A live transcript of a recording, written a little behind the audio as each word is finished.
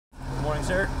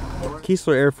morning, sir.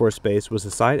 Keesler Air Force Base was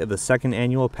the site of the second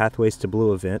annual Pathways to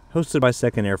Blue event hosted by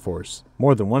 2nd Air Force.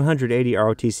 More than 180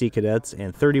 ROTC cadets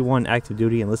and 31 active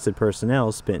duty enlisted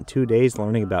personnel spent 2 days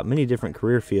learning about many different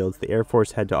career fields the Air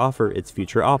Force had to offer its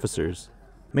future officers.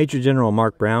 Major General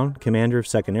Mark Brown, commander of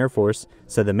 2nd Air Force,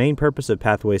 said the main purpose of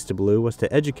Pathways to Blue was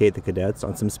to educate the cadets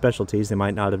on some specialties they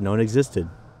might not have known existed.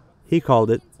 He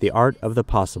called it the art of the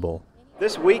possible.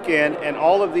 This weekend, and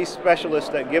all of these specialists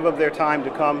that give of their time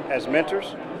to come as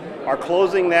mentors are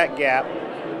closing that gap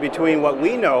between what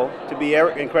we know to be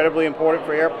incredibly important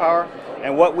for air power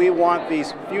and what we want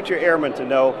these future airmen to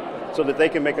know so that they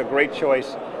can make a great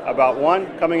choice about, one,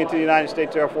 coming into the United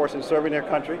States Air Force and serving their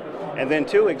country, and then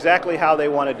two, exactly how they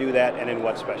want to do that and in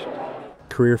what specialty.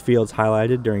 Career fields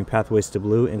highlighted during Pathways to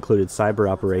Blue included cyber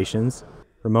operations,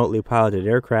 remotely piloted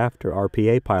aircraft or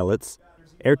RPA pilots,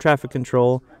 air traffic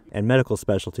control, and medical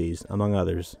specialties, among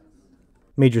others.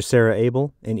 Major Sarah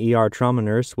Abel, an ER trauma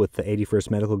nurse with the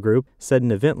 81st Medical Group, said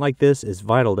an event like this is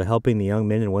vital to helping the young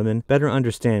men and women better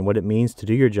understand what it means to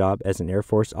do your job as an Air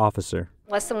Force officer.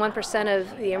 Less than 1%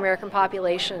 of the American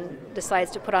population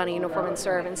decides to put on a uniform and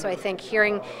serve, and so I think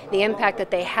hearing the impact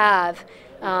that they have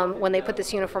when they put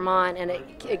this uniform on, and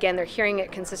again, they're hearing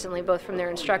it consistently both from their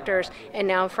instructors and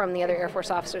now from the other Air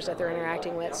Force officers that they're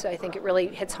interacting with, so I think it really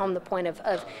hits home the point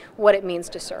of what it means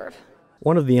to serve.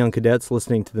 One of the young cadets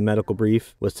listening to the medical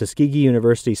brief was Tuskegee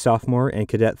University sophomore and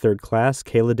cadet 3rd class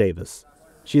Kayla Davis.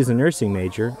 She is a nursing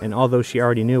major, and although she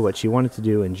already knew what she wanted to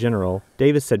do in general,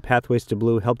 Davis said Pathways to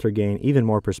Blue helped her gain even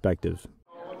more perspective.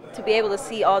 To be able to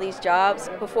see all these jobs,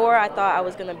 before I thought I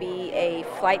was going to be a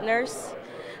flight nurse,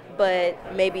 but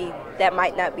maybe that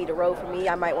might not be the road for me.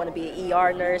 I might want to be an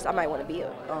ER nurse, I might want to be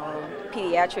a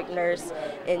pediatric nurse,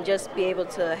 and just be able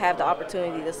to have the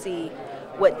opportunity to see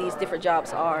what these different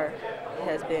jobs are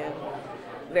has been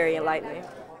very enlightening.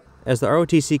 As the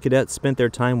ROTC cadets spent their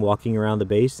time walking around the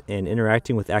base and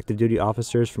interacting with active duty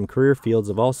officers from career fields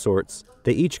of all sorts,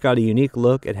 they each got a unique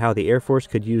look at how the Air Force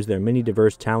could use their many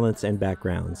diverse talents and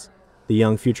backgrounds. The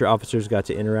young future officers got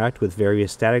to interact with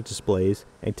various static displays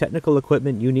and technical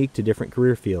equipment unique to different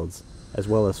career fields, as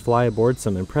well as fly aboard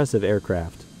some impressive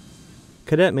aircraft.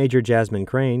 Cadet Major Jasmine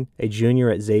Crane, a junior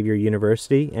at Xavier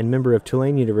University and member of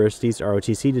Tulane University's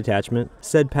ROTC detachment,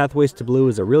 said Pathways to Blue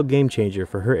is a real game changer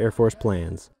for her Air Force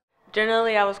plans.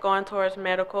 Generally, I was going towards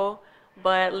medical,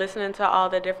 but listening to all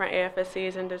the different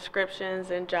AFSCs and descriptions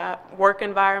and work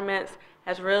environments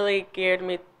has really geared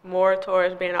me more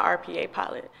towards being an RPA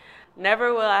pilot.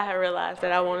 Never will I have realized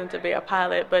that I wanted to be a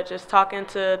pilot, but just talking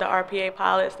to the RPA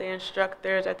pilots, the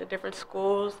instructors at the different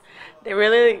schools, they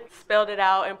really spelled it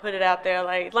out and put it out there,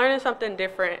 like learning something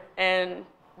different and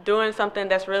doing something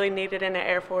that's really needed in the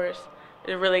Air Force.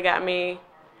 It really got me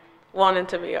wanting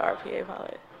to be an RPA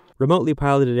pilot. Remotely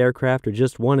piloted aircraft are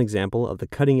just one example of the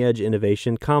cutting-edge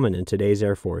innovation common in today's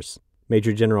Air Force.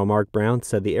 Major General Mark Brown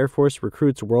said the Air Force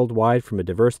recruits worldwide from a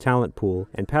diverse talent pool,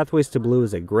 and Pathways to Blue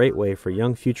is a great way for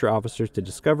young future officers to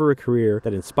discover a career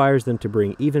that inspires them to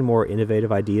bring even more innovative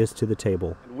ideas to the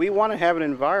table. We want to have an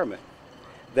environment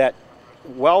that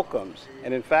welcomes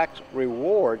and in fact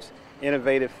rewards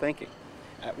innovative thinking.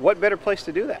 What better place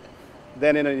to do that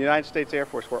than in the United States Air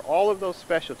Force, where all of those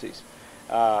specialties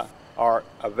are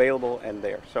available and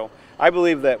there. So I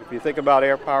believe that if you think about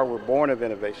air power, we're born of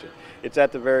innovation. It's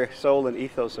at the very soul and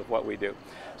ethos of what we do.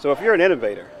 So if you're an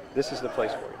innovator, this is the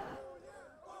place for you.